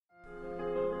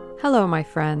Hello, my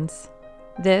friends.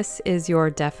 This is your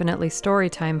Definitely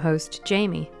Storytime host,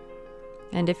 Jamie.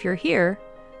 And if you're here,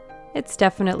 it's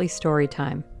definitely story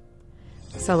time.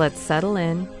 So let's settle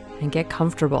in and get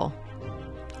comfortable,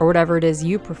 or whatever it is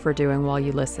you prefer doing while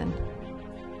you listen.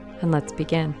 And let's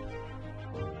begin.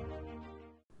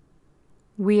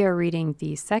 We are reading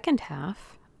the second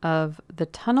half of The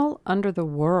Tunnel Under the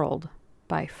World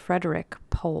by Frederik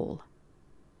Pohl.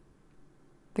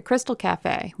 The Crystal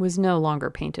Cafe was no longer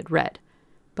painted red,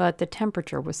 but the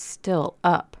temperature was still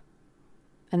up,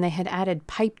 and they had added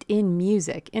piped-in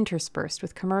music interspersed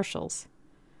with commercials.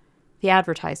 The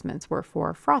advertisements were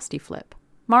for Frosty Flip,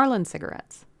 Marlin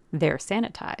cigarettes, they're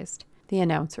sanitized, the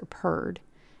announcer purred,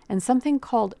 and something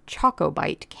called Choco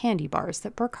Bite candy bars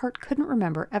that Burkhart couldn't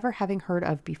remember ever having heard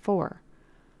of before,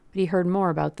 but he heard more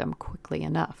about them quickly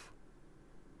enough.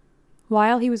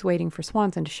 While he was waiting for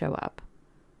Swanson to show up,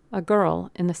 a girl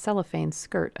in the cellophane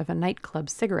skirt of a nightclub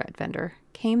cigarette vendor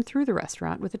came through the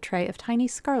restaurant with a tray of tiny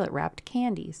scarlet-wrapped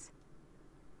candies.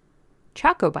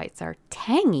 "Choco Bites are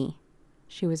tangy,"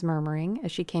 she was murmuring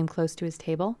as she came close to his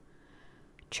table.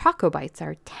 "Choco Bites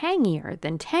are tangier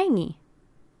than tangy."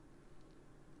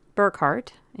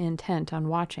 Burkhart, intent on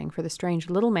watching for the strange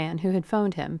little man who had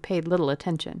phoned him, paid little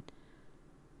attention.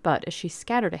 But as she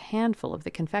scattered a handful of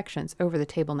the confections over the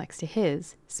table next to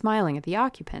his, smiling at the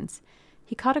occupants,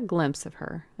 he caught a glimpse of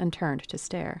her and turned to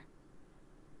stare.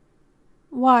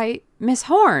 "Why, Miss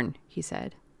Horn," he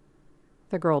said.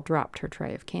 The girl dropped her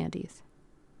tray of candies.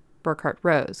 Burkhart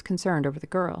rose, concerned over the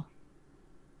girl.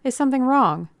 "Is something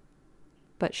wrong?"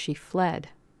 But she fled.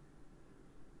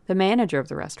 The manager of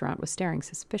the restaurant was staring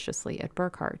suspiciously at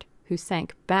Burkhart, who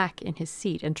sank back in his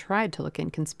seat and tried to look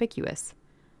inconspicuous.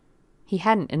 He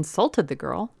hadn't insulted the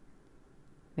girl.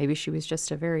 Maybe she was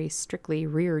just a very strictly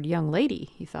reared young lady,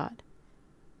 he thought,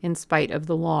 in spite of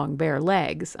the long, bare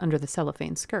legs under the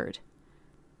cellophane skirt.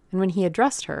 And when he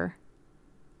addressed her,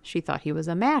 she thought he was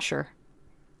a masher.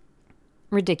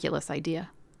 Ridiculous idea.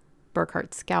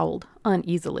 Burkhart scowled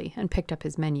uneasily and picked up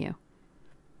his menu.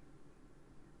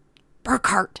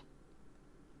 "Burkhart!"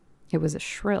 It was a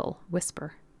shrill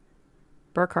whisper.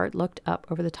 Burkhart looked up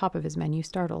over the top of his menu,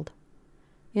 startled.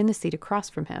 In the seat across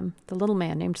from him, the little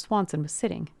man named Swanson was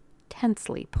sitting,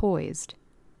 tensely poised.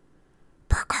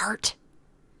 "Burkhart!"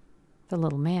 The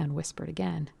little man whispered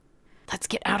again. "Let's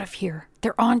get out of here.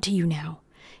 They're on to you now.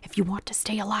 If you want to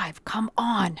stay alive, come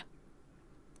on."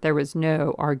 There was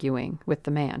no arguing with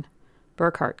the man.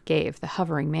 Burkhart gave the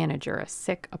hovering manager a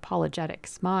sick, apologetic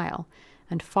smile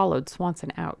and followed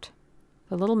Swanson out.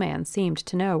 The little man seemed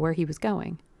to know where he was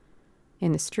going.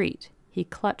 In the street, he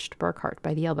clutched Burkhart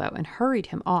by the elbow and hurried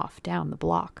him off down the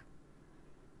block.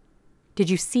 "Did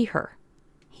you see her?"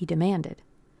 he demanded.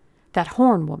 "That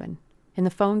Horn woman in the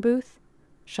phone booth?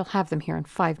 She'll have them here in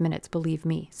 5 minutes, believe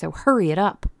me, so hurry it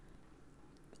up."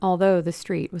 Although the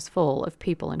street was full of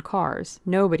people and cars,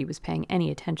 nobody was paying any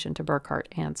attention to Burkhart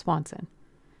and Swanson.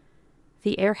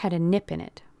 The air had a nip in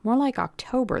it, more like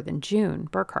October than June,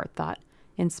 Burkhart thought,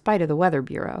 in spite of the Weather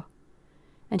Bureau.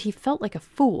 And he felt like a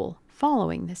fool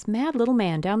following this mad little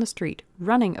man down the street,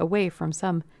 running away from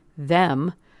some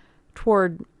them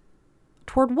toward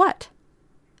what?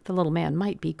 The little man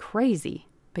might be crazy,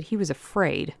 but he was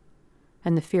afraid,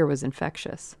 and the fear was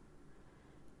infectious.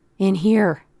 "In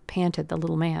here," panted the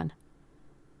little man.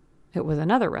 It was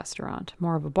another restaurant,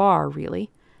 more of a bar, really,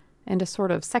 and a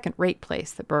sort of second-rate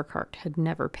place that Burkhart had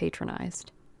never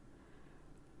patronized.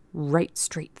 "Right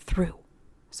straight through,"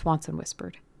 Swanson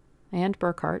whispered, and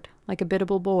Burkhart, like a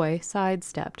biddable boy,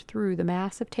 sidestepped through the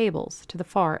mass of tables to the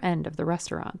far end of the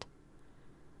restaurant.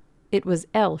 It was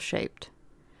L-shaped,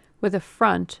 with a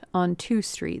front on 2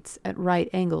 streets at right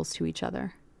angles to each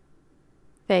other.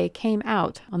 They came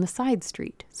out on the side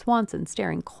street, Swanson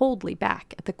staring coldly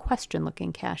back at the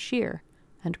question-looking cashier,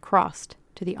 and crossed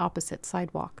to the opposite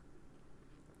sidewalk.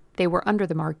 They were under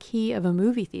the marquee of a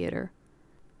movie theater.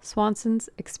 Swanson's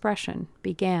expression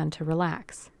began to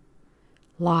relax.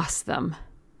 "Lost them,"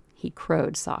 he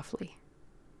crowed softly.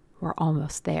 "We're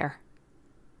almost there."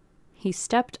 He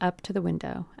stepped up to the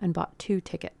window and bought 2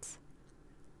 tickets.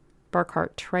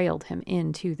 Burkhart trailed him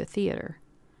into the theater.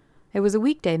 It was a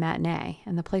weekday matinee,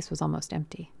 and the place was almost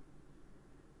empty.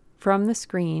 From the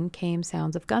screen came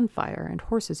sounds of gunfire and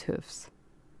horses' hoofs.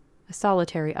 A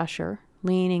solitary usher,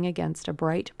 leaning against a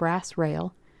bright brass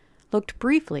rail, looked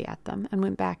briefly at them and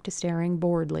went back to staring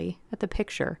boredly at the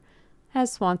picture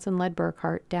as Swanson led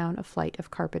Burkhart down a flight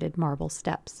of carpeted marble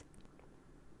steps.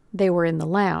 They were in the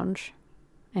lounge,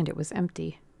 and it was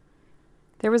empty.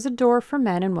 There was a door for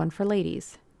men and one for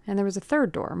ladies, and there was a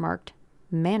third door marked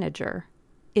 "Manager"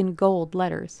 in gold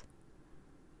letters.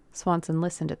 Swanson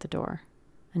listened at the door.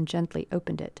 and gently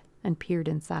opened it and peered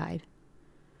inside.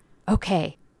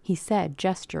 "Okay," he said,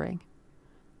 gesturing.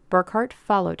 Burkhart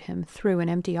followed him through an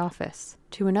empty office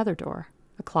to another door,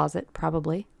 a closet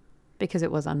probably, because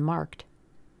it was unmarked.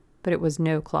 But it was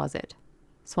no closet.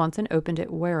 Swanson opened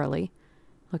it warily,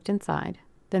 looked inside,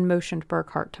 then motioned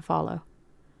Burkhart to follow.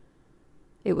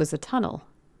 It was a tunnel,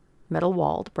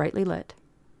 metal-walled, brightly lit.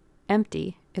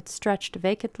 Empty, it stretched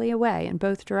vacantly away in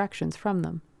both directions from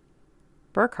them.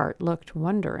 Burkhart looked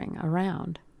wondering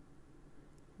around.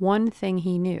 One thing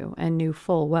he knew, and knew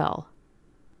full well.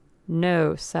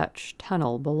 No such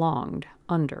tunnel belonged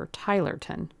under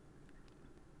Tylerton.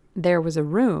 There was a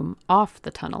room off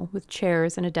the tunnel with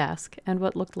chairs and a desk and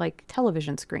what looked like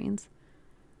television screens.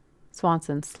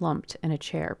 Swanson slumped in a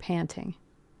chair, panting.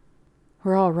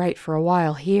 "We're all right for a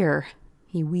while here,"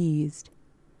 he wheezed.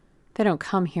 "They don't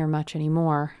come here much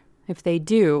anymore. If they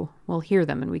do, we'll hear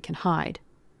them and we can hide."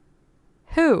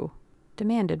 "Who?"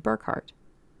 demanded Burkhart.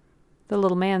 The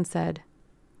little man said,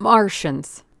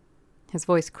 "Martians." His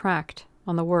voice cracked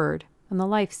on the word, and the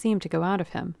life seemed to go out of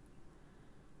him.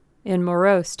 In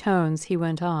morose tones, he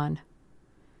went on.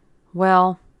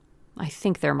 "Well, I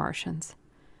think they're Martians.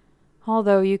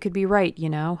 Although you could be right, you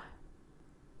know.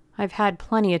 I've had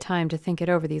plenty of time to think it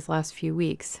over these last few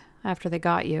weeks, after they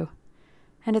got you.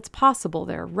 And it's possible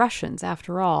they're Russians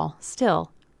after all.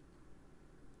 Still,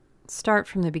 start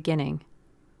from the beginning.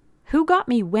 Who got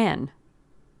me when?"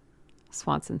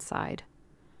 Swanson sighed.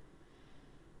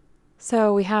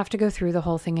 "So we have to go through the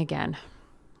whole thing again.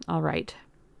 All right.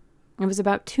 It was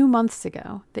about 2 months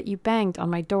ago that you banged on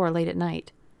my door late at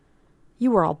night.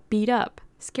 You were all beat up,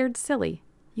 scared silly.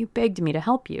 You begged me to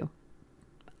help you."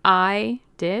 "I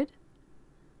did?"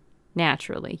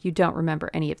 "Naturally, you don't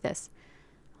remember any of this.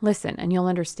 Listen, and you'll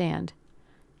understand.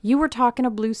 You were talking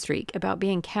a blue streak about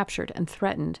being captured and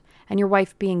threatened, and your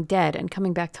wife being dead and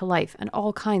coming back to life, and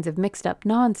all kinds of mixed-up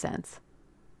nonsense.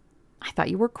 I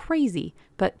thought you were crazy,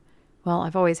 but, well,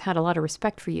 I've always had a lot of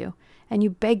respect for you, and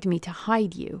you begged me to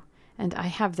hide you, and I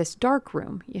have this dark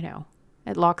room, you know.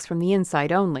 It locks from the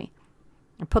inside only.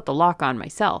 I put the lock on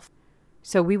myself.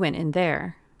 So we went in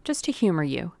there, just to humor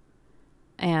you.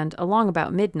 And along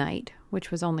about midnight, which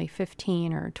was only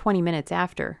 15 or 20 minutes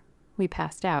after, we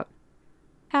passed out."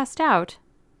 "Passed out?"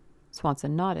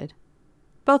 Swanson nodded.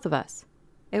 "Both of us.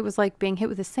 It was like being hit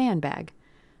with a sandbag.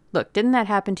 Look, didn't that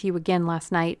happen to you again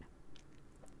last night?"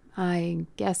 "I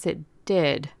guess it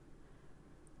did."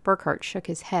 Burkhart shook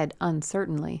his head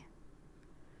uncertainly.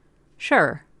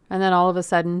 "Sure. And then all of a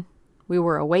sudden, we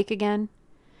were awake again.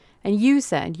 And you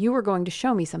said you were going to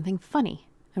show me something funny,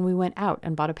 and we went out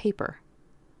and bought a paper.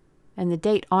 And the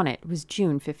date on it was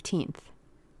June 15th.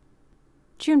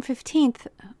 "June 15th?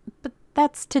 But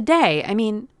that's today. I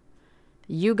mean..."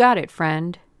 "You got it,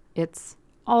 friend. It's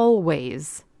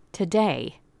always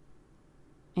today."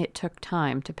 It took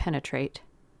time to penetrate.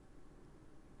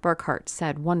 Burkhart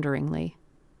said wonderingly,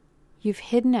 "You've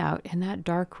hidden out in that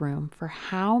dark room for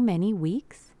how many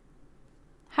weeks?"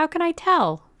 "How can I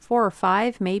tell? 4 or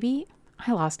 5, maybe?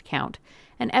 I lost count.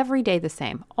 And every day the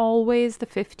same. Always the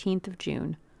 15th of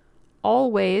June.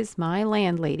 Always my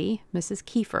landlady, Mrs.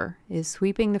 Kiefer, is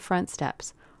sweeping the front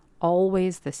steps.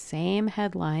 Always the same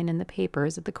headline in the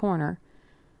papers at the corner.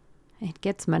 It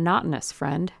gets monotonous,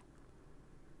 friend."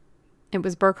 It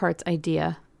was Burkhart's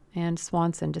idea, and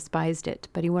Swanson despised it,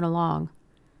 but he went along.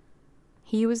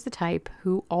 He was the type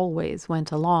who always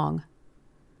went along.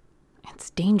 "It's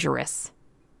dangerous,"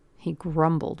 he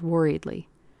grumbled worriedly.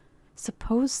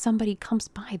 "Suppose somebody comes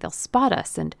by, they'll spot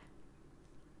us and..."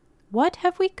 "What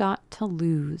have we got to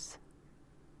lose?"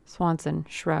 Swanson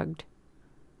shrugged.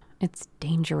 "It's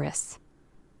dangerous,"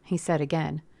 he said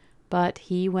again, but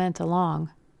he went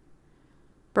along.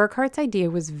 Burkhart's idea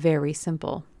was very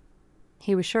simple.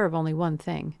 He was sure of only one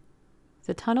thing.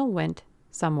 The tunnel went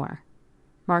somewhere.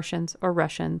 Martians or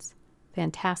Russians,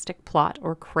 fantastic plot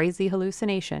or crazy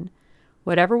hallucination,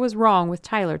 whatever was wrong with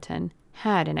Tylerton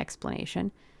had an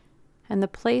explanation, and the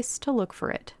place to look for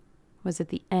it was at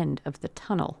the end of the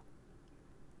tunnel.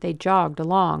 They jogged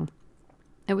along.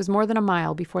 It was more than a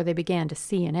mile before they began to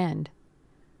see an end.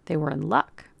 They were in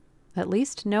luck. At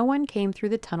least no one came through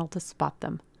the tunnel to spot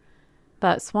them.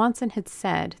 But Swanson had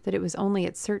said that it was only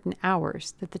at certain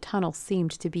hours that the tunnel seemed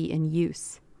to be in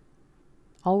use.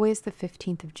 Always the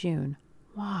 15th of June.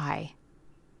 Why?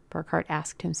 Burkhart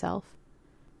asked himself.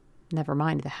 Never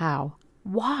mind the how.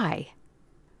 Why?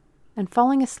 And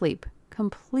falling asleep,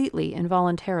 completely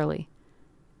involuntarily.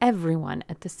 Everyone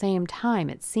at the same time,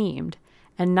 it seemed,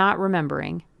 and not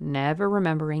remembering, never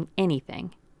remembering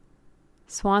anything.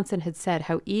 Swanson had said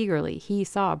how eagerly he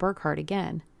saw Burkhart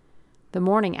again. The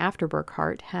morning after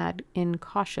Burkhart had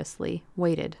incautiously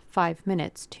waited 5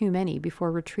 minutes too many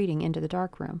before retreating into the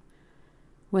darkroom.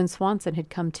 When Swanson had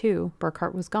come to,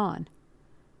 Burkhart was gone.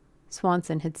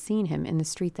 Swanson had seen him in the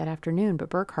street that afternoon, but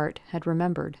Burkhart had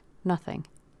remembered nothing.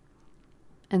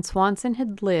 And Swanson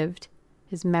had lived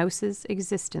his mouse's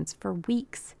existence for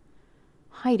weeks,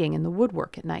 hiding in the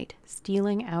woodwork at night,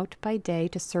 stealing out by day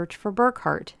to search for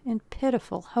Burkhart in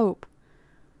pitiful hope,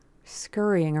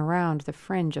 scurrying around the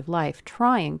fringe of life,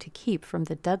 trying to keep from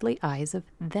the deadly eyes of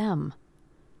them.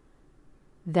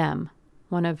 Them.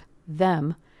 One of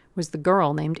them was the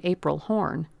girl named April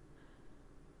Horn.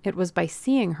 It was by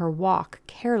seeing her walk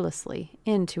carelessly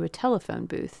into a telephone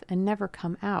booth and never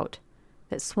come out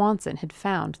that Swanson had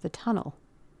found the tunnel.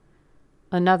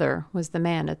 Another was the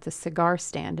man at the cigar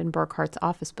stand in Burkhart's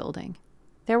office building.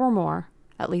 There were more,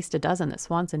 at least a dozen that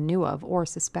Swanson knew of or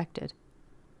suspected.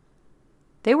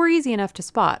 They were easy enough to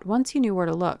spot once you knew where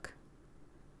to look,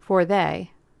 for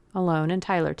they, Alone and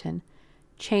Tylerton,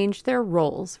 changed their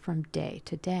roles from day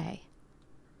to day.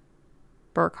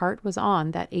 Burkhart was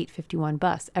on that 8:51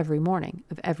 bus every morning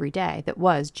of every day that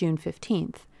was June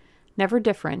 15th, never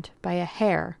different by a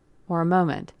hair or a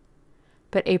moment.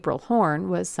 But April Horn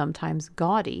was sometimes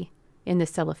gaudy in the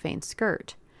cellophane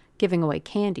skirt, giving away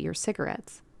candy or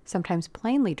cigarettes, sometimes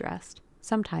plainly dressed,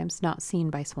 sometimes not seen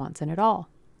by Swanson at all.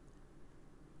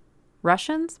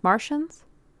 Russians? Martians?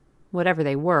 Whatever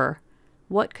they were,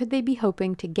 what could they be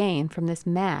hoping to gain from this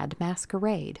mad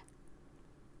masquerade?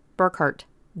 Burkhart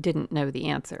didn't know the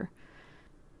answer,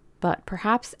 but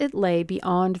perhaps it lay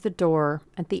beyond the door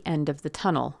at the end of the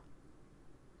tunnel.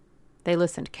 They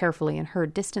listened carefully and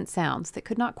heard distant sounds that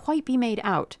could not quite be made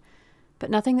out,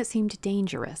 but nothing that seemed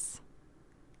dangerous.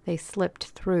 They slipped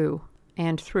through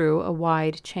a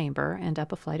wide chamber and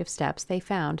up a flight of steps. They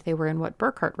found they were in what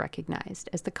Burkhart recognized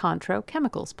as the Contro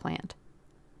Chemicals plant.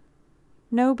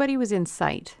 Nobody was in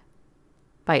sight.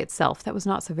 By itself, that was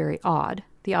not so very odd.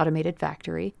 The automated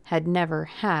factory had never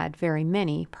had very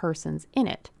many persons in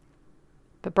it.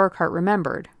 But Burkhart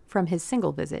remembered, from his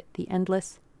single visit, the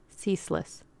endless,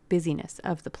 ceaseless busyness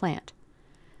of the plant.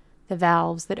 The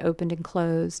valves that opened and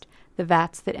closed, the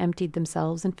vats that emptied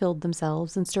themselves and filled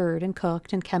themselves and stirred and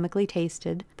cooked and chemically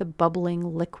tasted the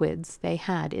bubbling liquids they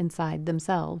had inside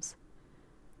themselves.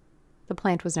 The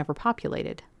plant was never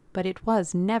populated, but it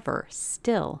was never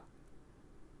still.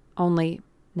 Only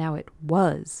now it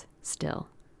was still.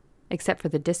 Except for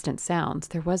the distant sounds,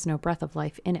 there was no breath of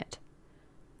life in it.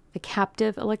 The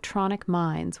captive electronic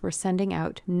minds were sending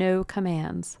out no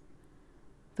commands.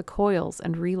 The coils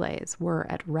and relays were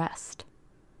at rest.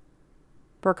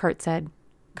 Burkhart said,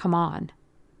 "Come on."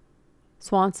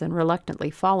 Swanson reluctantly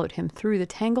followed him through the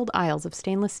tangled aisles of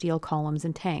stainless steel columns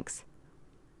and tanks.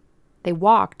 They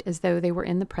walked as though they were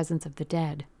in the presence of the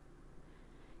dead.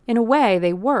 In a way,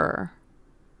 they were.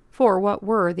 For what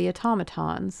were the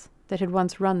automatons that had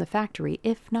once run the factory,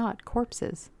 if not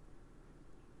corpses?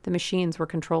 The machines were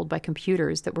controlled by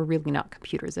computers that were really not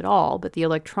computers at all, but the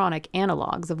electronic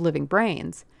analogs of living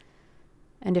brains.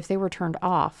 And if they were turned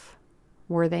off,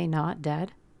 were they not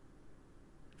dead?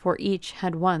 For each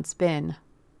had once been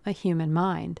a human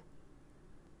mind.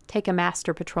 Take a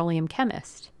master petroleum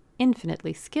chemist,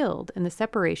 infinitely skilled in the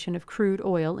separation of crude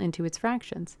oil into its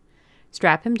fractions.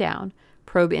 Strap him down,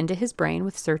 probe into his brain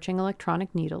with searching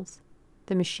electronic needles.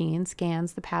 The machine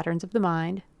scans the patterns of the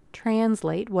mind,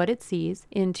 translate what it sees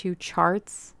into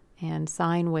charts and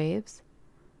sine waves.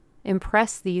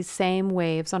 Impress these same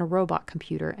waves on a robot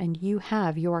computer, and you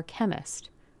have your chemist,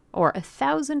 or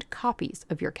 1,000 copies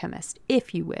of your chemist,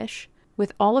 if you wish,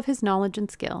 with all of his knowledge and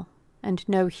skill, and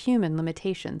no human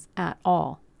limitations at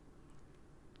all.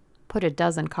 Put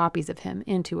 12 copies of him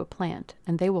into a plant,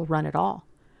 and they will run it all.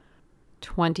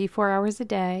 24 hours a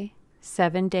day,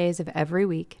 7 days of every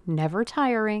week, never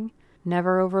tiring,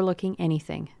 never overlooking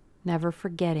anything, never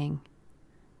forgetting.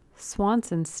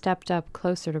 Swanson stepped up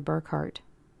closer to Burkhart.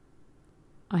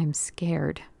 "I'm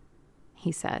scared,"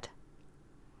 he said.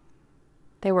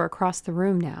 They were across the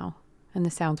room now, and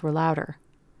the sounds were louder.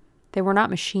 They were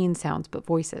not machine sounds, but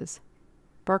voices.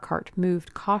 Burkhart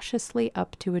moved cautiously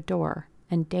up to a door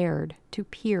and dared to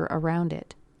peer around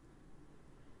it.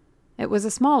 It was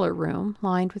a smaller room,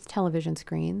 lined with television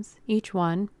screens, each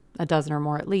one, 12 or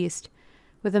more at least,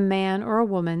 with a man or a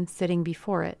woman sitting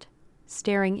before it,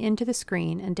 staring into the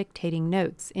screen and dictating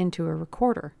notes into a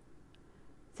recorder.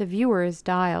 The viewers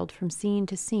dialed from scene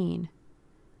to scene.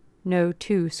 No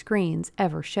two screens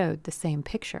ever showed the same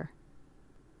picture.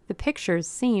 The pictures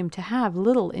seemed to have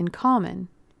little in common.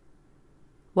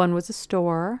 One was a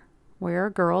store, where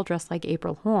a girl dressed like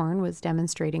April Horn was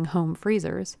demonstrating home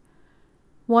freezers.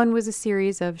 One was a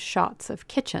series of shots of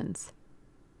kitchens,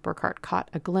 Burkhart caught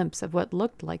a glimpse of what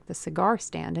looked like the cigar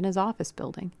stand in his office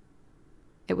building.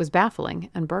 It was baffling,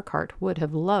 and Burkhart would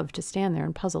have loved to stand there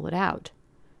and puzzle it out,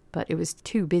 but it was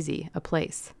too busy a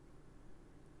place.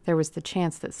 There was the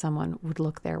chance that someone would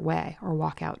look their way or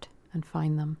walk out and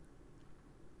find them.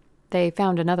 They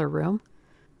found another room.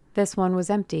 This one was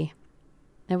empty.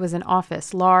 It was an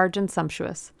office, large and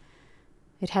sumptuous.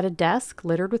 It had a desk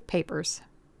littered with papers.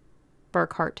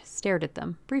 Burkhart stared at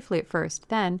them, briefly at first,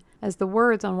 then, as the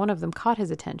words on one of them caught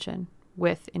his attention,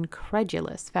 with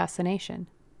incredulous fascination.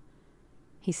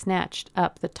 He snatched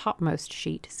up the topmost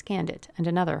sheet, scanned it, and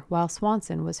another, while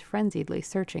Swanson was frenziedly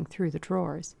searching through the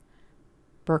drawers.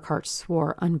 Burkhart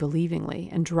swore unbelievingly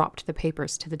and dropped the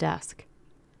papers to the desk.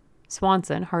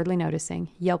 Swanson, hardly noticing,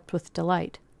 yelped with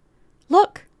delight.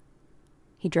 "Look!"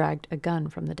 He dragged a gun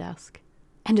from the desk.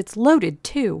 "And it's loaded,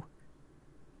 too!"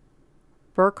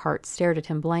 Burkhart stared at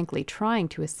him blankly, trying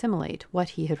to assimilate what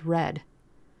he had read.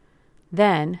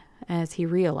 Then, as he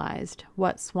realized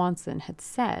what Swanson had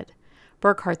said,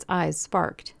 Burkhart's eyes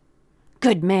sparked.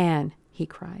 "Good man!" he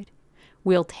cried.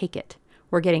 "We'll take it.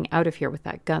 We're getting out of here with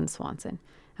that gun, Swanson,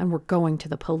 and we're going to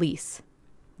the police.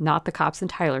 Not the cops in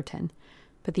Tylerton,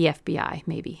 but the FBI,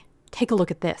 maybe. Take a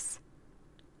look at this."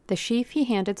 The sheaf he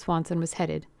handed Swanson was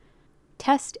headed,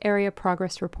 Test Area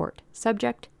Progress Report.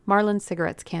 Subject, Marlin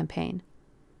Cigarettes Campaign.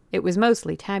 It was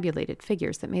mostly tabulated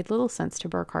figures that made little sense to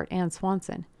Burkhart and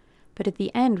Swanson, but at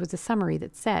the end was a summary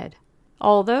that said,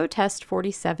 although Test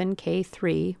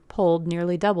 47K3 polled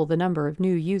nearly double the number of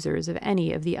new users of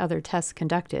any of the other tests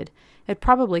conducted, it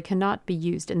probably cannot be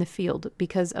used in the field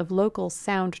because of local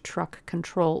sound truck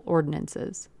control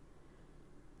ordinances.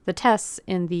 The tests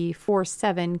in the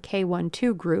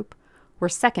 47K12 group were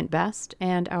second best,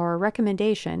 and our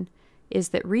recommendation is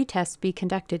that retests be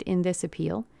conducted in this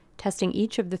appeal, testing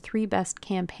each of the 3 best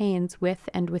campaigns with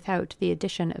and without the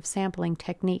addition of sampling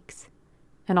techniques.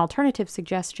 An alternative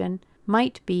suggestion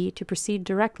might be to proceed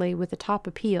directly with the top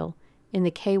appeal in the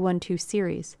K12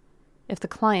 series, if the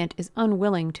client is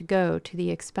unwilling to go to the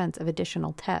expense of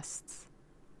additional tests.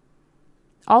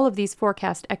 All of these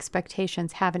forecast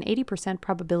expectations have an 80%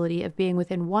 probability of being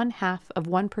within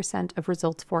 0.5% of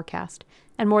results forecast,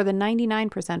 and more than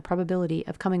 99% probability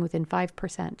of coming within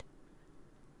 5%.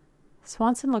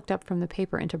 Swanson looked up from the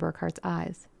paper into Burkhart's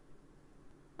eyes.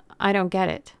 "I don't get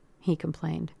it," he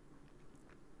complained.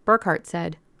 Burkhart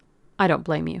said, "I don't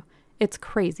blame you. It's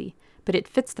crazy, but it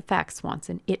fits the facts,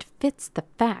 Swanson. It fits the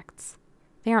facts.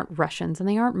 They aren't Russians and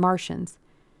they aren't Martians.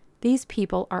 These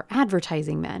people are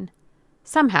advertising men.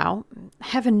 Somehow,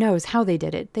 heaven knows how they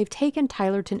did it, they've taken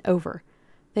Tylerton over.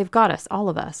 They've got us, all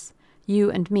of us, you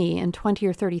and me and 20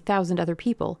 or 30,000 other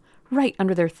people, right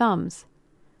under their thumbs.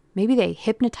 Maybe they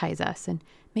hypnotize us, and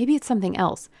maybe it's something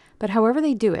else, but however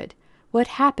they do it, what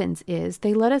happens is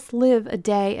they let us live a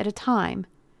day at a time.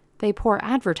 They pour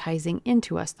advertising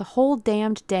into us the whole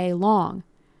damned day long,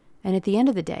 and at the end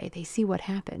of the day, they see what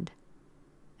happened.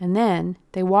 And then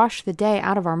they wash the day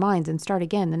out of our minds and start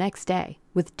again the next day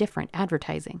with different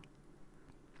advertising."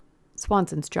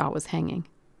 Swanson's jaw was hanging.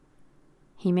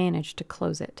 He managed to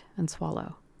close it and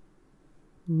swallow.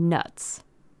 "Nuts,"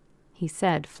 he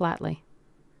said flatly.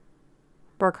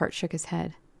 Burkhart shook his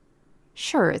head.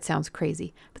 "Sure, it sounds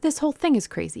crazy, but this whole thing is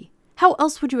crazy. How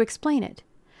else would you explain it?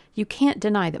 You can't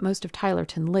deny that most of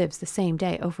Tylerton lives the same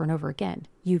day over and over again.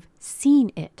 You've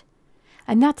seen it.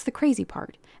 And that's the crazy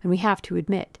part, and we have to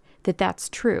admit that that's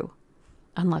true,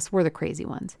 unless we're the crazy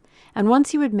ones. And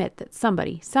once you admit that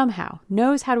somebody, somehow,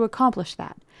 knows how to accomplish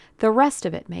that, the rest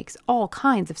of it makes all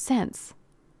kinds of sense.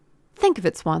 Think of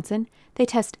it, Swanson. They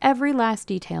test every last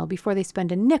detail before they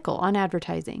spend a nickel on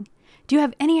advertising. Do you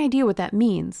have any idea what that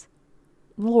means?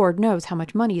 Lord knows how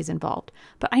much money is involved,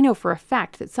 but I know for a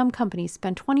fact that some companies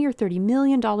spend $20 or $30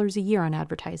 million a year on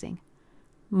advertising.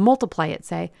 Multiply it,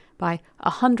 say, by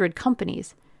 100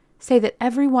 companies. Say that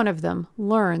every one of them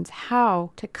learns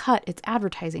how to cut its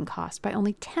advertising cost by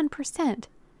only 10%.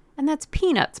 And that's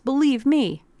peanuts, believe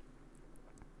me.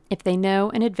 If they know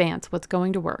in advance what's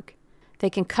going to work, they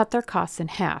can cut their costs in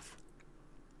half.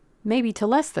 Maybe to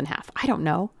less than half, I don't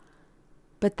know.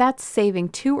 But that's saving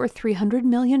 $200 or $300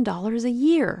 million a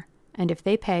year. And if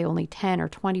they pay only 10 or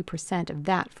 20% of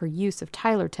that for use of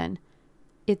Tylerton,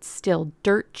 it's still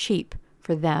dirt cheap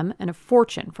for them and a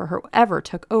fortune for whoever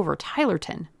took over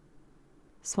Tylerton.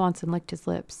 Swanson licked his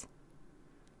lips.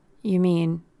 "You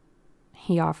mean,"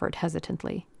 he offered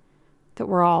hesitantly, "that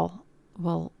we're all,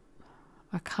 well,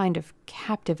 a kind of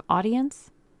captive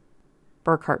audience?"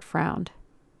 Burkhart frowned.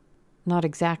 "Not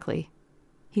exactly."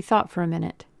 He thought for a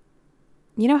minute.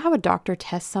 "You know how a doctor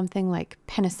tests something like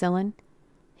penicillin?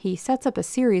 He sets up a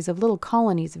series of little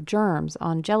colonies of germs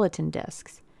on gelatin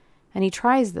discs, And he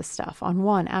tries this stuff on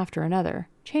one after another,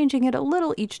 changing it a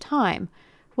little each time.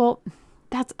 Well,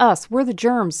 that's us. We're the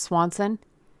germs, Swanson.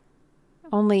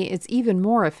 Only it's even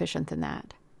more efficient than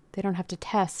that. They don't have to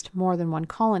test more than one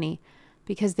colony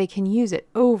because they can use it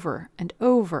over and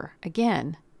over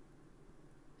again.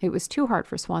 It was too hard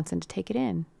for Swanson to take it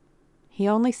in. He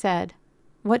only said,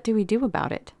 "What do we do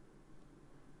about it?"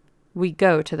 "We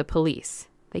go to the police.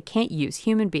 They can't use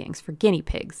human beings for guinea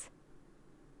pigs."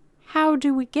 "How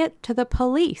do we get to the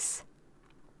police?"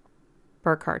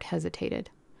 Burkhart hesitated.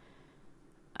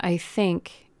 "I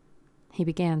think," he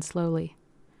began slowly.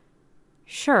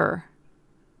 "Sure.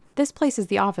 This place is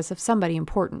the office of somebody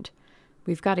important.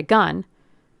 We've got a gun.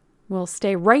 We'll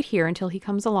stay right here until he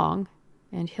comes along,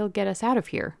 and he'll get us out of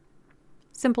here.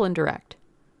 Simple and direct."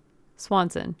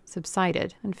 Swanson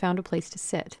subsided and found a place to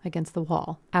sit against the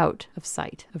wall, out of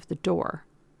sight of the door.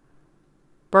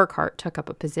 Burkhart took up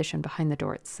a position behind the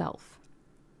door itself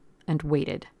and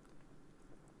waited.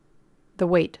 The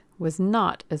wait was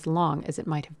not as long as it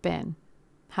might have been.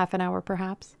 Half an hour,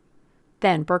 perhaps.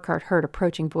 Then Burkhart heard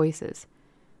approaching voices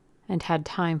and had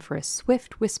time for a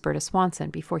swift whisper to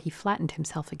Swanson before he flattened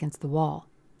himself against the wall.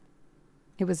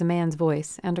 It was a man's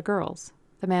voice and a girl's.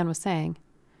 The man was saying,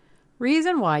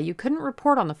 "Reason why you couldn't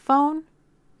report on the phone?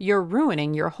 You're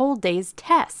ruining your whole day's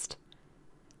test.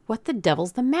 What the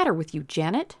devil's the matter with you,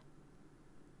 Janet?"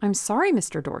 "I'm sorry,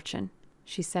 Mr. Dorchin,"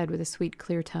 she said with a sweet,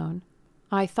 clear tone.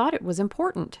 "I thought it was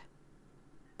important."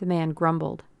 The man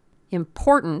grumbled.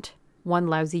 "Important? One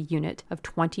lousy unit of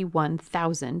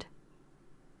 21,000.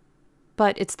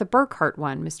 "But it's the Burkhart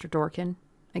one, Mr. Dorchin,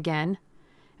 again.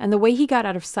 And the way he got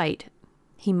out of sight,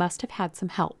 he must have had some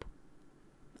help."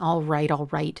 All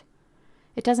right.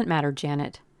 It doesn't matter,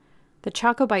 Janet. The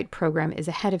Chocobite program is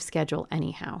ahead of schedule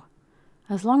anyhow.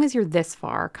 As long as you're this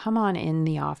far, come on in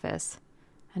the office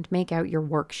and make out your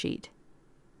worksheet.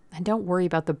 And don't worry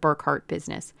about the Burkhart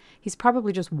business. He's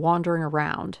probably just wandering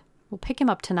around. We'll pick him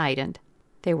up tonight and...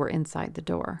 They were inside the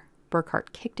door.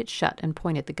 Burkhart kicked it shut and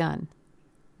pointed the gun.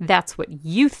 "That's what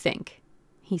you think,"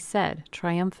 he said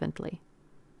triumphantly.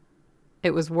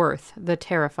 It was worth the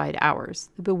terrified hours,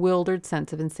 the bewildered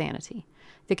sense of insanity,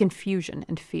 the confusion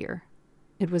and fear.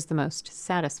 It was the most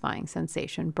satisfying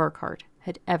sensation Burkhart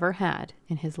had ever had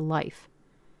in his life.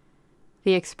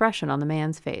 The expression on the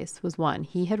man's face was one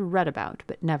he had read about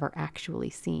but never actually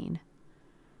seen.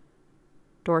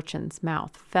 Dorchin's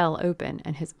mouth fell open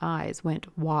and his eyes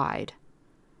went wide,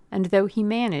 and though he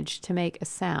managed to make a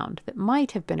sound that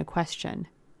might have been a question,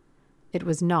 it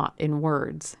was not in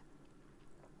words.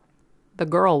 The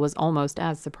girl was almost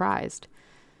as surprised,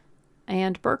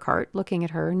 and Burkhart, looking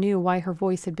at her, knew why her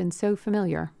voice had been so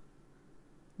familiar.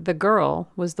 The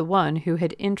girl was the one who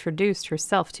had introduced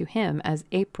herself to him as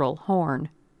April Horn.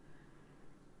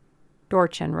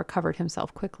 Dorchin recovered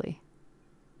himself quickly.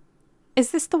 "Is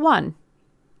this the one?"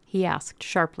 he asked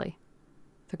sharply.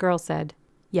 The girl said,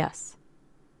 "Yes."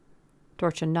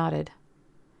 Dorchin nodded.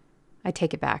 "I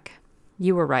take it back.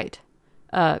 You were right.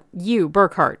 You,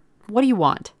 Burkhart, what do you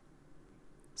want?"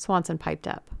 Swanson piped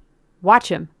up.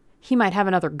 "Watch him. He might have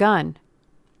another gun."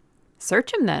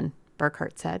 "Search him, then,"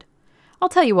 Burkhart said. "I'll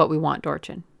tell you what we want,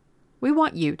 Dorchin. We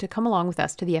want you to come along with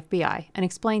us to the FBI and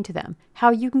explain to them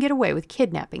how you can get away with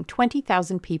kidnapping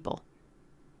 20,000 people.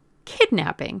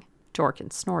 "Kidnapping?"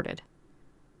 Dorchin snorted.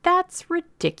 "That's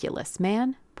ridiculous,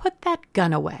 man. Put that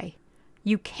gun away.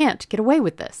 You can't get away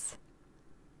with this."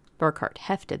 Burkhart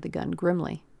hefted the gun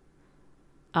grimly.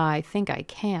 "I think I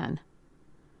can."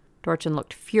 Dorchin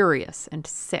looked furious and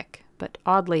sick, but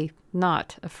oddly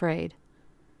not afraid.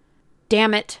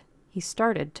 "Damn it!" He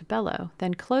started to bellow,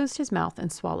 then closed his mouth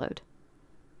and swallowed.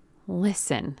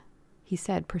 "Listen," he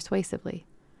said persuasively.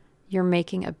 "You're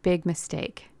making a big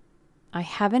mistake. I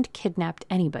haven't kidnapped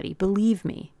anybody, believe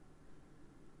me."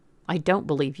 "I don't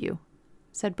believe you,"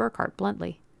 said Burkhart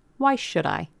bluntly. "Why should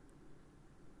I?"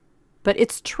 "But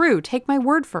it's true. Take my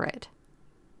word for it."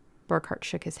 Burkhart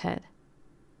shook his head.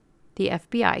 "The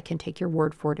FBI can take your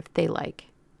word for it if they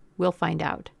like. We'll find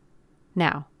out.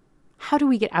 Now, how do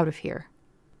we get out of here?"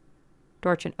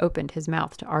 Dorchin opened his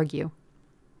mouth to argue.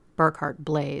 Burkhart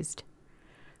blazed.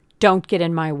 "Don't get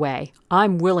in my way.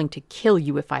 I'm willing to kill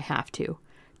you if I have to.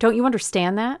 Don't you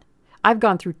understand that? I've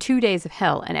gone through 2 days of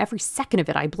hell, and every second of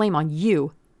it I blame on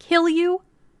you. Kill you?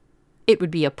 It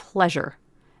would be a pleasure,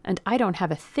 and I don't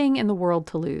have a thing in the world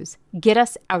to lose. Get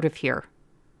us out of here."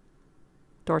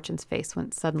 Dorchin's face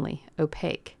went suddenly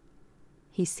opaque.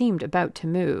 He seemed about to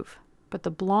move, but the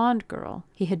blonde girl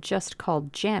he had just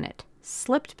called Janet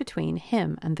slipped between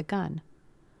him and the gun.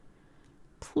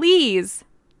 "Please,"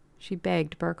 she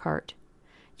begged Burkhart.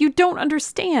 "You don't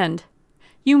understand.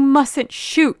 You mustn't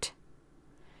shoot."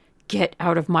 Get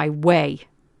out of my way.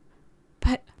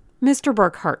 But, Mr.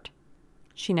 Burkhart.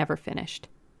 She never finished.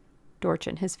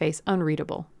 Dorchin, his face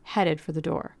unreadable, headed for the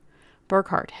door.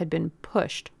 Burkhart had been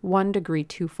pushed 1 degree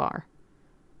too far.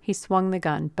 He swung the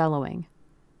gun, bellowing.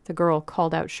 The girl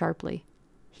called out sharply.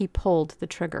 He pulled the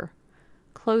trigger.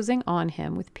 Closing on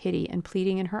him with pity and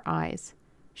pleading in her eyes,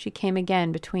 she came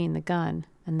again between the gun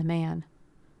and the man.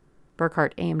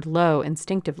 Burkhart aimed low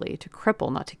instinctively, to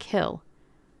cripple, not to kill.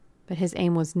 But his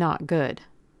aim was not good.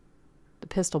 The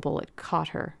pistol bullet caught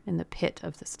her in the pit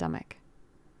of the stomach.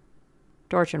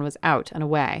 Dorchin was out and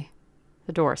away,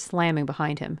 the door slamming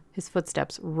behind him, his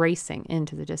footsteps racing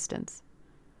into the distance.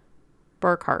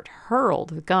 Burkhart hurled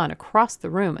the gun across the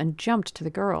room and jumped to the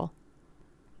girl.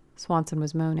 Swanson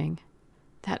was moaning.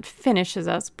 That finishes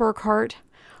us, Burkhart.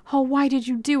 Oh, why did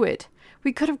you do it?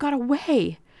 We could have got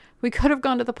away. We could have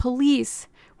gone to the police.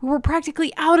 We were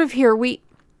practically out of here.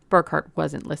 Burkhart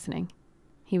wasn't listening.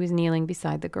 He was kneeling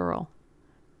beside the girl.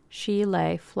 She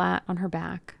lay flat on her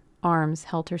back, arms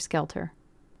helter-skelter.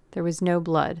 There was no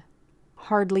blood,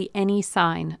 hardly any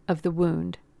sign of the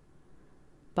wound.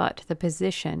 But the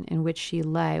position in which she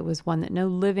lay was one that no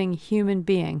living human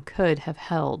being could have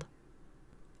held.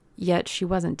 Yet she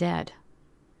wasn't dead.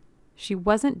 She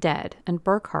wasn't dead, and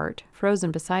Burkhart,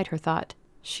 frozen beside her, thought,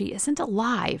 she isn't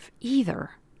alive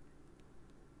either.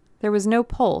 There was no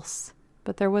pulse,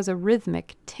 but there was a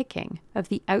rhythmic ticking of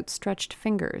the outstretched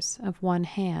fingers of one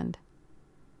hand.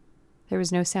 There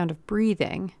was no sound of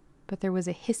breathing, but there was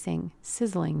a hissing,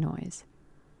 sizzling noise.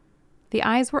 The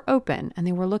eyes were open, and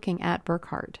they were looking at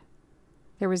Burkhart.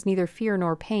 There was neither fear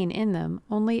nor pain in them,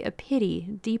 only a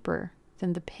pity deeper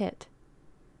than the pit.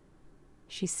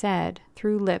 She said,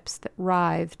 through lips that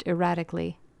writhed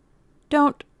erratically,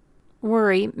 "Don't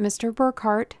worry, Mr.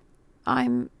 Burkhart.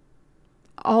 I'm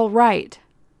all right."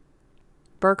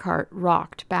 Burkhart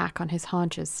rocked back on his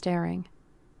haunches, staring.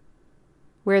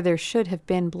 Where there should have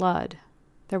been blood,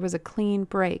 there was a clean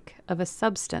break of a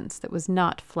substance that was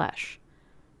not flesh,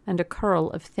 and a curl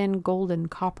of thin golden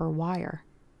copper wire.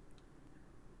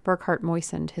 Burkhart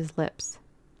moistened his lips.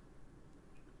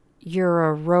 "You're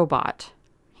a robot,"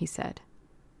 he said.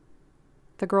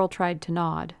 The girl tried to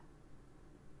nod.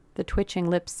 The twitching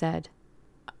lips said,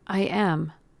 "I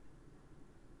am.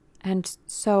 And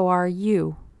so are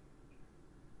you."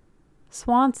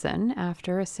 Swanson,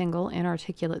 after a single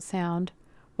inarticulate sound,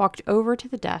 walked over to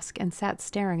the desk and sat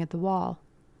staring at the wall.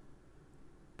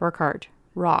 Burkhart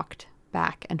rocked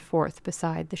back and forth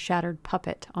beside the shattered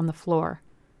puppet on the floor.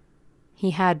 He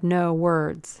had no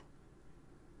words.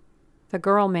 The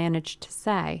girl managed to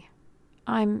say,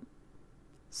 "I'm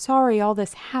sorry all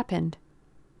this happened."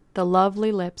 The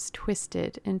lovely lips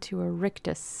twisted into a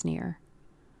rictus sneer,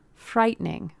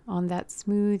 frightening on that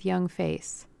smooth young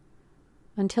face,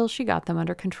 until she got them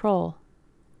under control.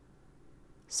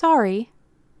 "Sorry,"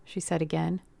 she said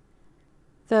again.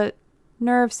 "The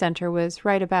nerve center was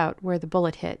right about where the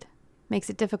bullet hit. Makes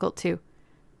it difficult to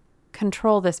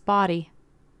control this body."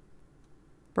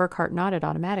 Burkhart nodded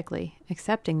automatically,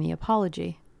 accepting the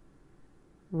apology.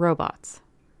 Robots.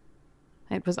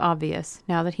 It was obvious,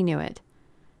 now that he knew it.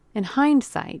 In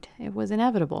hindsight, it was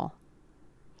inevitable.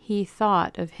 He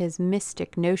thought of his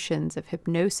mystic notions of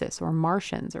hypnosis or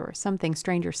Martians or something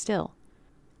stranger still.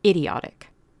 Idiotic.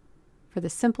 For the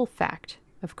simple fact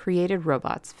of created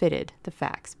robots fitted the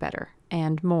facts better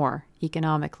and more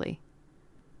economically.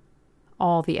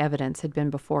 All the evidence had been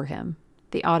before him.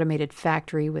 The automated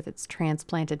factory with its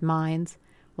transplanted minds.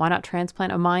 Why not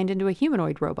transplant a mind into a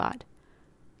humanoid robot?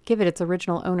 Give it its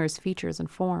original owner's features and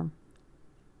form.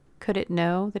 Could it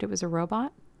know that it was a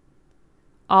robot?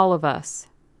 "All of us,"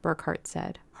 Burkhart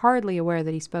said, hardly aware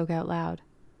that he spoke out loud.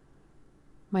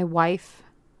 "My wife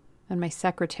and my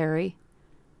secretary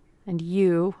and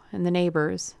you and the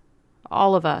neighbors.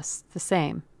 All of us the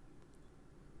same."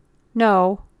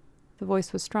 "No," the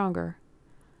voice was stronger.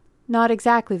 "Not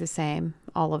exactly the same,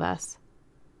 all of us.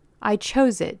 I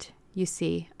chose it, you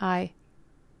see.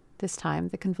 This time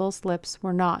the convulsed lips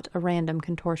were not a random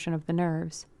contortion of the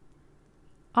nerves.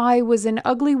 "I was an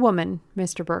ugly woman,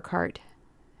 Mr. Burkhart,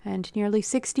 and nearly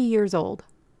 60 years old.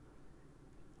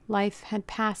 Life had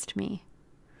passed me,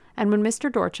 and when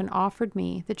Mr. Dorchin offered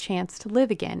me the chance to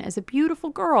live again as a beautiful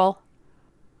girl,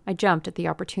 I jumped at the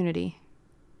opportunity.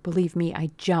 Believe me,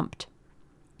 I jumped,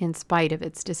 in spite of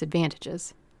its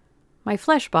disadvantages. My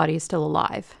flesh body is still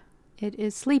alive. It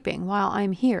is sleeping while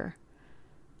I'm here.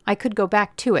 I could go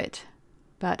back to it,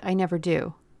 but I never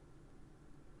do."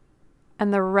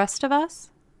 "And the rest of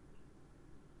us?"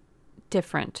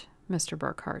 "Different, Mr.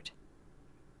 Burkhart.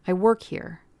 I work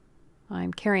here.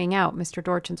 I'm carrying out Mr.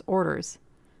 Dorchin's orders,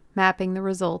 mapping the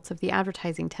results of the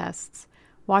advertising tests,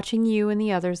 watching you and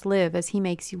the others live as he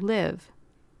makes you live.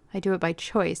 I do it by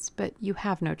choice, but you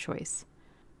have no choice.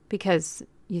 Because,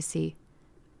 you see,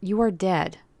 you are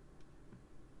dead."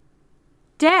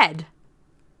 "Dead!"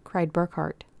 cried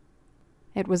Burkhart.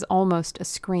 It was almost a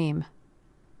scream.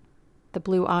 The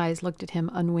blue eyes looked at him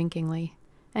unwinkingly,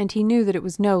 and he knew that it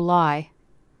was no lie.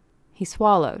 He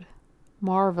swallowed,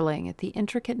 marveling at the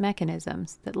intricate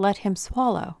mechanisms that let him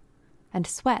swallow, and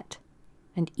sweat,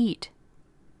 and eat.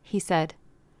 He said,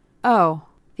 "Oh,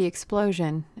 the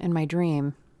explosion in my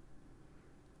dream."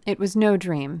 "It was no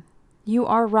dream. You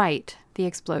are right, the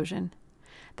explosion.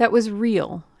 That was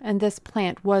real, and this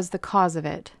plant was the cause of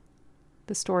it.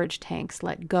 The storage tanks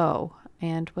let go,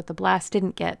 and what the blast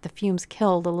didn't get, the fumes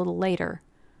killed a little later.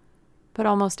 But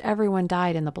almost everyone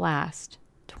died in the blast,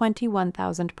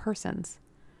 21,000 persons.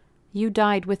 You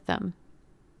died with them.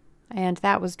 And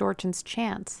that was Dorchen's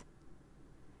chance."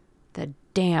 "The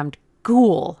damned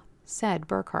ghoul," said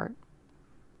Burkhart.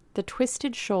 The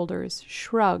twisted shoulders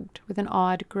shrugged with an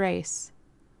odd grace.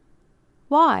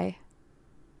 "Why?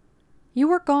 You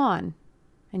were gone,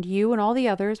 and you and all the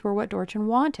others were what Dorchen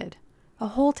wanted. A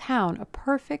whole town, a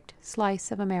perfect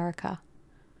slice of America.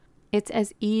 It's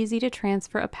as easy to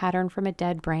transfer a pattern from a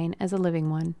dead brain as a living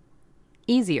one.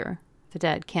 Easier. The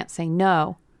dead can't say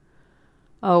no.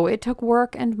 Oh, it took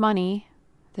work and money.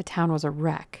 The town was a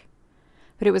wreck.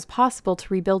 But it was possible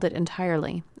to rebuild it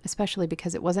entirely, especially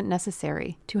because it wasn't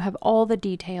necessary to have all the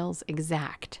details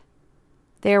exact.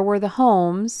 There were the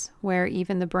homes, where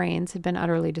even the brains had been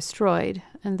utterly destroyed,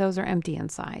 and those are empty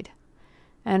inside.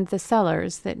 And the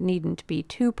cellars that needn't be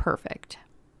too perfect.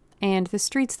 And the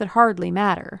streets that hardly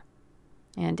matter.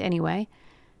 And anyway,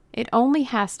 it only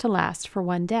has to last for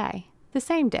one day. The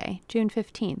same day, June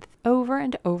 15th, over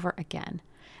and over again.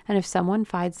 And if someone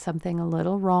finds something a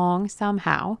little wrong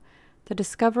somehow, the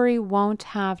discovery won't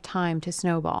have time to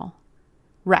snowball.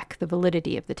 Wreck the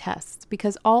validity of the tests,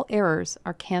 because all errors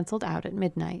are canceled out at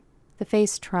midnight. The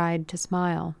face tried to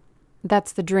smile.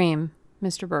 "That's the dream,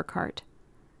 Mr. Burkhart.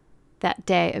 That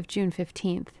day of June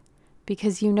 15th,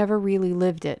 because you never really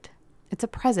lived it. It's a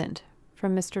present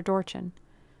from Mr. Dorchen.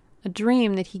 A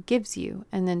dream that he gives you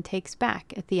and then takes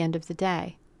back at the end of the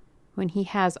day, when he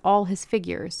has all his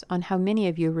figures on how many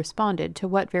of you responded to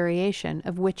what variation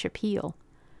of which appeal.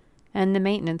 And the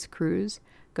maintenance crews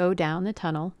go down the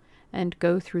tunnel and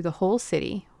go through the whole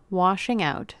city, washing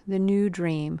out the new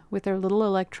dream with their little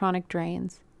electronic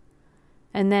drains.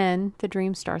 And then the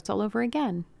dream starts all over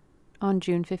again on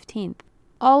June 15th.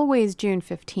 Always June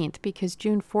 15th, because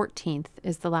June 14th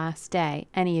is the last day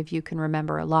any of you can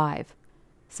remember alive.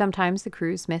 Sometimes the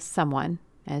crews miss someone,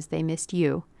 as they missed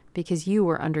you, because you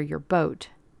were under your boat.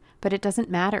 But it doesn't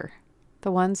matter.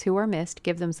 The ones who are missed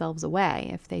give themselves away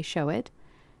if they show it,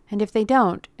 and if they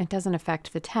don't, it doesn't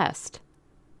affect the test.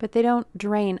 But they don't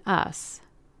drain us,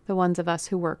 the ones of us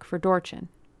who work for Dorchen.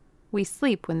 We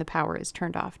sleep when the power is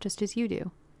turned off, just as you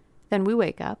do. Then we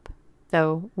wake up,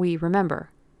 though we remember."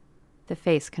 The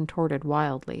face contorted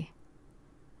wildly.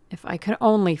 "If I could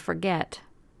only forget."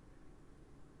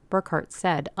 Burkhart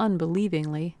said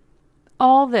unbelievingly,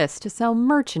 "All this to sell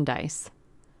merchandise?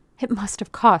 It must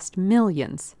have cost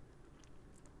millions."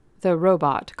 The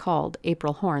robot called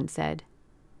April Horn said,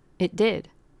 "It did.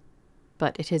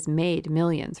 But it has made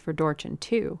millions for Dorchen,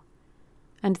 too.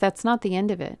 And that's not the end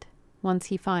of it. Once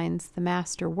he finds the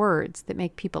master words that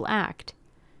make people act,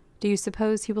 do you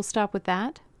suppose he will stop with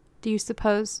that? Do you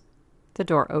suppose—" The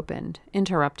door opened,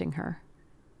 interrupting her.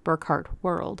 Burkhart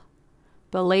whirled.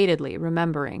 Belatedly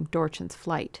remembering Dorchen's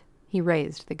flight, he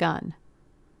raised the gun.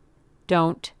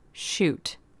 "Don't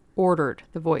shoot," ordered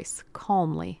the voice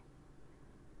calmly.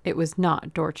 It was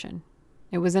not Dorchen.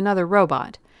 It was another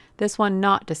robot, this one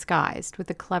not disguised with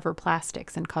the clever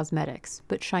plastics and cosmetics,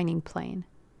 but shining plain.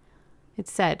 It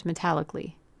said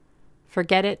metallically,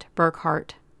 "Forget it,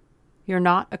 Burkhart. You're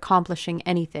not accomplishing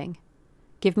anything.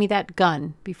 Give me that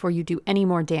gun before you do any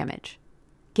more damage.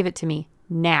 Give it to me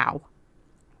now."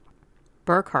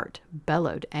 Burkhart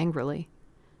bellowed angrily.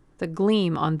 The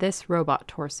gleam on this robot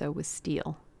torso was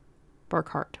steel.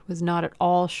 Burkhart was not at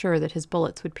all sure that his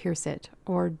bullets would pierce it,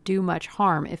 or do much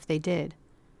harm if they did.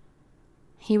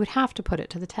 He would have to put it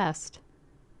to the test.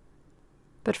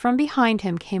 But from behind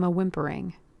him came a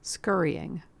whimpering,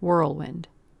 scurrying whirlwind.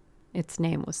 Its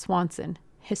name was Swanson,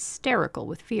 hysterical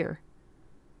with fear.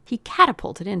 He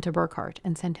catapulted into Burkhart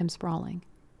and sent him sprawling,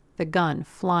 the gun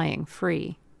flying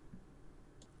free.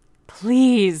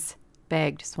 "Please,"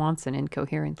 begged Swanson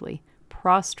incoherently,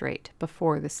 prostrate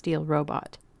before the steel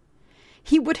robot.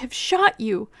 "He would have shot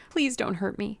you. Please don't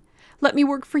hurt me. Let me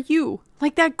work for you,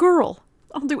 like that girl.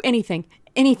 I'll do anything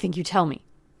you tell me."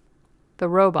 The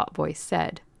robot voice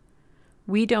said,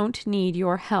 We don't need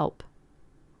your help.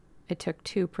 It took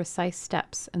 2 precise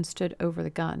steps and stood over the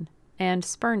gun, and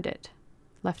spurned it,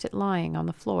 left it lying on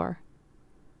the floor.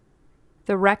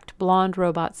 The wrecked blonde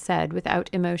robot said without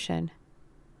emotion,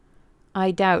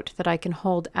 I doubt that I can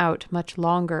hold out much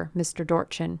longer, Mr.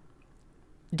 Dorchin.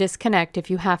 Disconnect if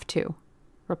you have to,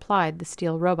 replied the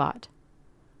steel robot.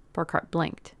 Burkhart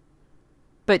blinked.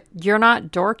 But you're not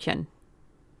Dorchin.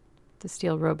 The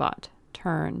steel robot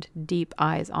turned deep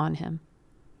eyes on him.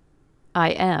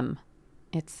 I am,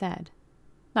 it said.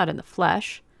 Not in the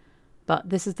flesh, but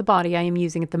this is the body I am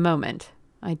using at the moment.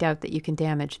 I doubt that you can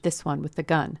damage this one with the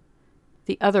gun.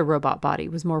 The other robot body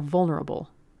was more vulnerable.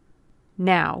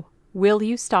 Now, will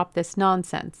you stop this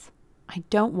nonsense? I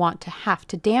don't want to have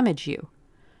to damage you.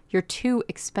 You're too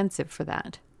expensive for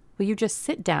that. Will you just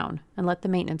sit down and let the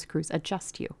maintenance crews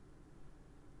adjust you?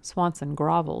 Swanson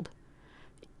groveled.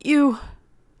 You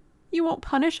won't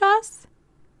punish us?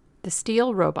 The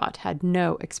steel robot had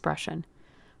no expression,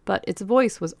 but its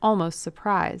voice was almost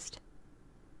surprised.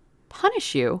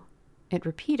 Punish you? It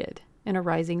repeated in a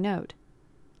rising note.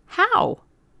 How?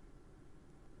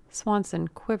 Swanson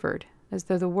quivered as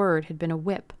though the word had been a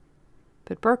whip,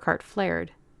 but Burkhart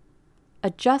flared.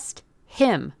 Adjust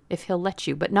him if he'll let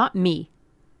you, but not me.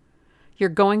 You're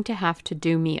going to have to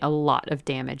do me a lot of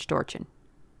damage, Dorchin.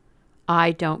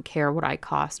 I don't care what I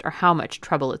cost or how much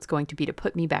trouble it's going to be to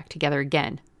put me back together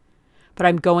again. But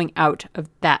I'm going out of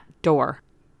that door.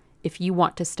 If you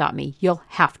want to stop me, you'll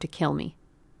have to kill me.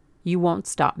 You won't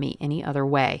stop me any other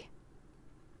way.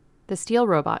 The steel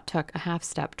robot took a half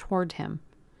step toward him,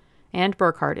 and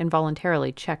Burkhart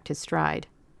involuntarily checked his stride.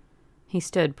 He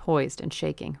stood poised and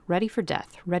shaking, ready for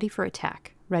death, ready for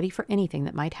attack, ready for anything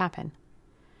that might happen.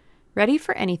 Ready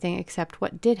for anything except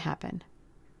what did happen.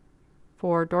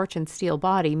 For Dorchin's steel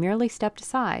body merely stepped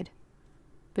aside,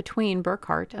 between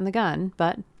Burkhart and the gun,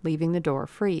 but leaving the door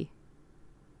free.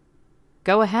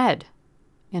 Go ahead,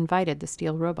 invited the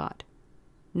steel robot.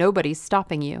 Nobody's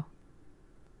stopping you.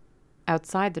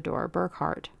 Outside the door,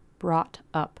 Burkhart brought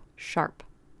up sharp.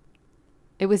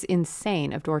 It was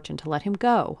insane of Dorchin to let him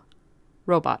go.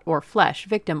 Robot or flesh,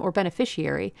 victim or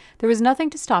beneficiary, there was nothing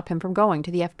to stop him from going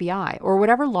to the FBI or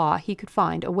whatever law he could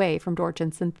find away from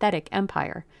Dorchin's synthetic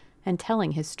empire and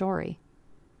telling his story.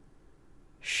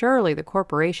 Surely the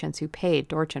corporations who paid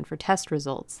Dorchin for test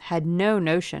results had no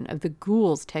notion of the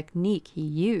ghoul's technique he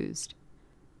used.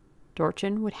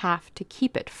 Dorchin would have to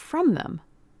keep it from them,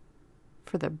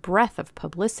 for the breath of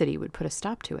publicity would put a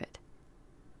stop to it.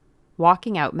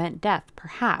 Walking out meant death,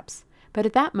 perhaps, but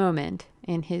at that moment,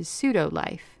 in his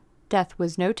pseudo-life, death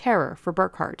was no terror for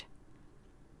Burkhart.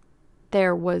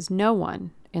 There was no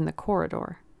one in the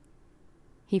corridor.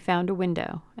 He found a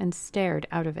window and stared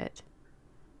out of it.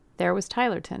 There was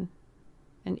Tylerton,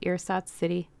 an ersatz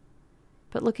city,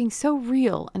 but looking so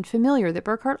real and familiar that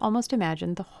Burkhart almost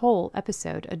imagined the whole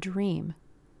episode a dream.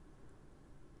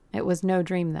 It was no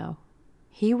dream, though.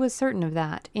 He was certain of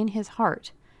that in his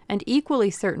heart, and equally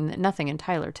certain that nothing in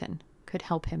Tylerton could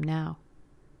help him now.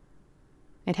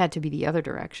 It had to be the other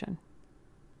direction.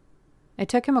 It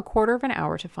took him a quarter of an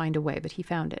hour to find a way, but he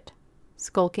found it,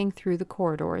 skulking through the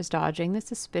corridors, dodging the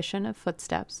suspicion of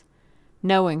footsteps,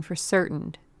 knowing for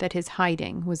certain that his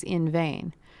hiding was in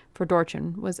vain, for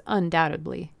Dorchin was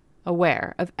undoubtedly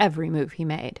aware of every move he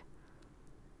made.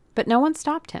 But no one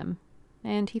stopped him,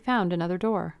 and he found another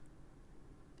door.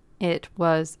 It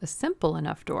was a simple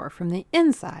enough door from the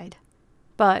inside,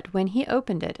 but when he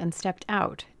opened it and stepped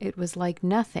out, it was like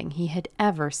nothing he had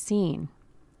ever seen.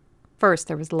 First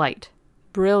there was light,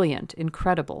 brilliant,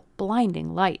 incredible,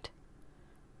 blinding light.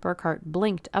 Burkhart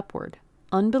blinked upward,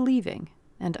 unbelieving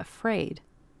and afraid.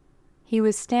 He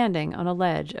was standing on a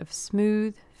ledge of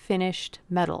smooth, finished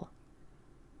metal.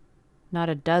 Not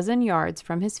a dozen yards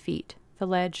from his feet, the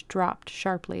ledge dropped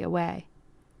sharply away.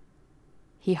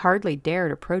 He hardly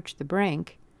dared approach the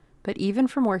brink, but even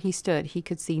from where he stood he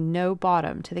could see no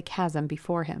bottom to the chasm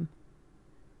before him.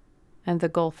 And the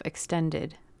gulf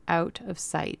extended out of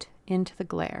sight into the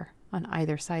glare on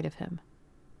either side of him.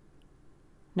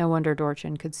 No wonder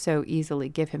Dorchin could so easily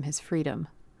give him his freedom.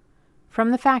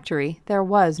 From the factory, there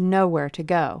was nowhere to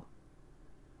go.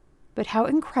 But how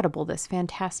incredible this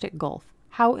fantastic gulf,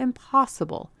 how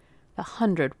impossible the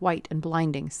 100 white and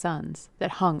blinding suns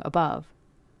that hung above.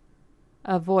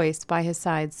 A voice by his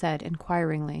side said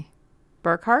inquiringly,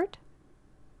 "Burkhart?"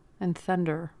 And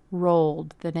thunder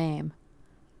rolled the name,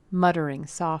 muttering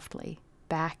softly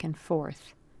back and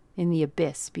forth in the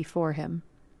abyss before him.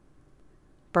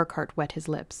 Burkhart wet his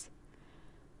lips.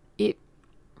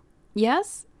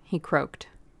 Yes? He croaked.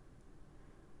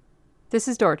 This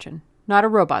is Dorchin, not a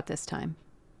robot this time.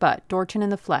 but Dorchin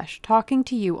in the flesh, talking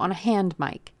to you on a hand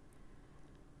mic.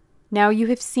 Now you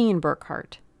have seen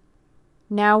Burkhart.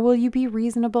 Now will you be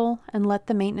reasonable and let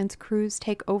the maintenance crews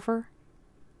take over?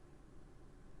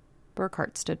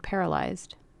 Burkhart stood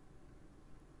paralyzed.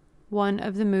 One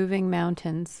of the moving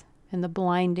mountains in the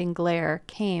blinding glare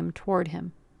came toward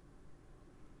him.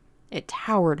 It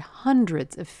towered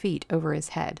hundreds of feet over his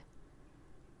head.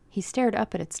 He stared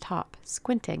up at its top,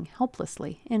 squinting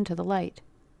helplessly into the light.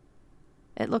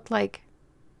 It looked like...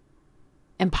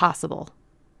 Impossible.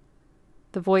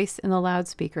 The voice in the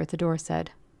loudspeaker at the door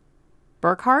said,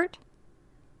 Burkhart?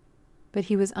 But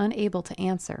he was unable to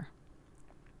answer.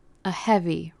 A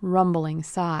heavy, rumbling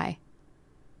sigh.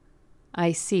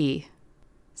 I see,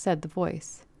 said the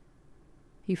voice.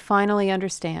 You finally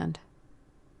understand.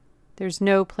 There's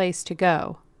no place to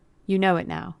go. You know it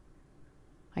now.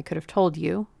 I could have told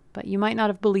you, but you might not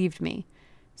have believed me,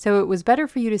 so it was better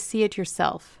for you to see it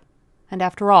yourself. And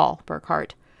after all,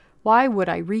 Burkhart, why would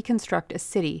I reconstruct a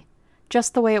city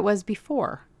just the way it was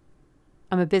before?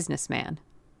 I'm a businessman.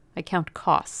 I count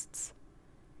costs.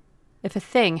 If a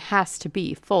thing has to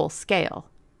be full scale,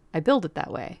 I build it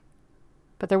that way.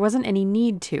 But there wasn't any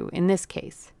need to in this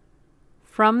case.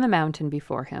 From the mountain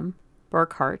before him,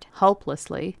 Burkhart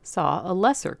helplessly saw a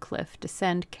lesser cliff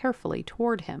descend carefully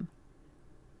toward him.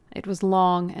 It was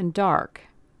long and dark,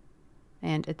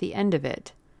 and at the end of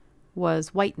it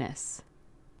was whiteness.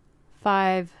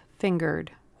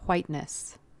 5-fingered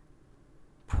whiteness.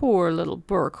 Poor little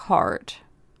Burkhart,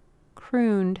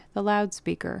 crooned the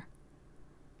loudspeaker,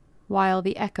 while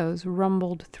the echoes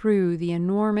rumbled through the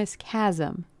enormous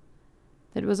chasm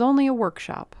that was only a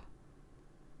workshop.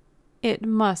 It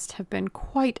must have been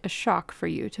quite a shock for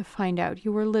you to find out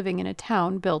you were living in a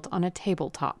town built on a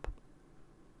tabletop.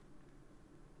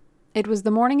 It was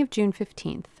the morning of June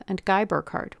 15th, and Guy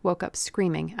Burkhart woke up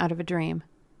screaming out of a dream.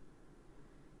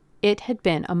 It had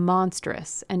been a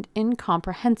monstrous and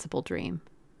incomprehensible dream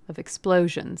of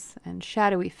explosions and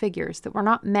shadowy figures that were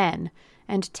not men,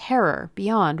 and terror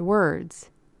beyond words.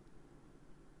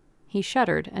 He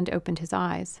shuddered and opened his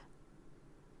eyes.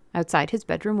 Outside his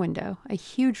bedroom window, a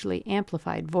hugely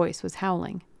amplified voice was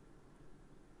howling.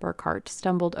 Burkhart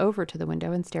stumbled over to the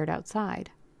window and stared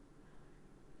outside.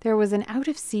 There was an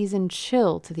out-of-season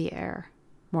chill to the air,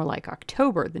 more like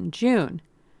October than June.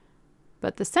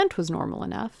 But the scent was normal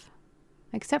enough,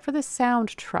 except for the sound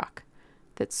truck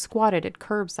that squatted at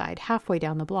curbside halfway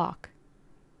down the block.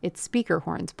 Its speaker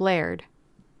horns blared.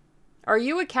 Are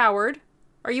you a coward?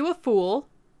 Are you a fool?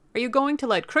 Are you going to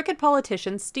let crooked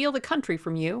politicians steal the country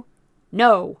from you?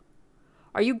 No.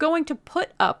 Are you going to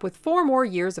put up with 4 more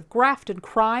years of graft and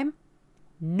crime?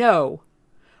 No.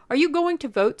 Are you going to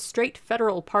vote straight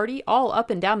federal party all up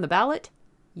and down the ballot?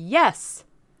 Yes.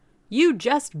 You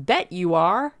just bet you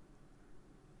are.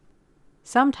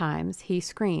 Sometimes he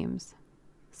screams.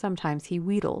 Sometimes he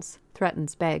wheedles,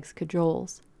 threatens, begs,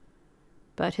 cajoles.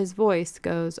 But his voice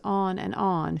goes on and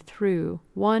on through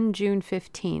one June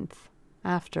 15th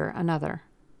after another.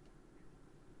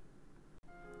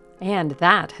 And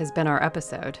that has been our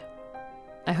episode.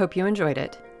 I hope you enjoyed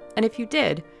it. And if you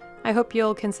did, I hope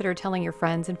you'll consider telling your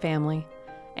friends and family.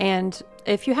 And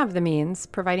if you have the means,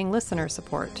 providing listener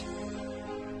support.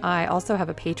 I also have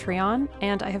a Patreon,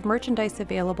 and I have merchandise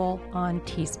available on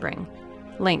Teespring.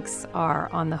 Links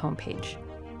are on the homepage.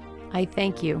 I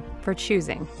thank you for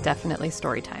choosing Definitely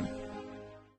Storytime.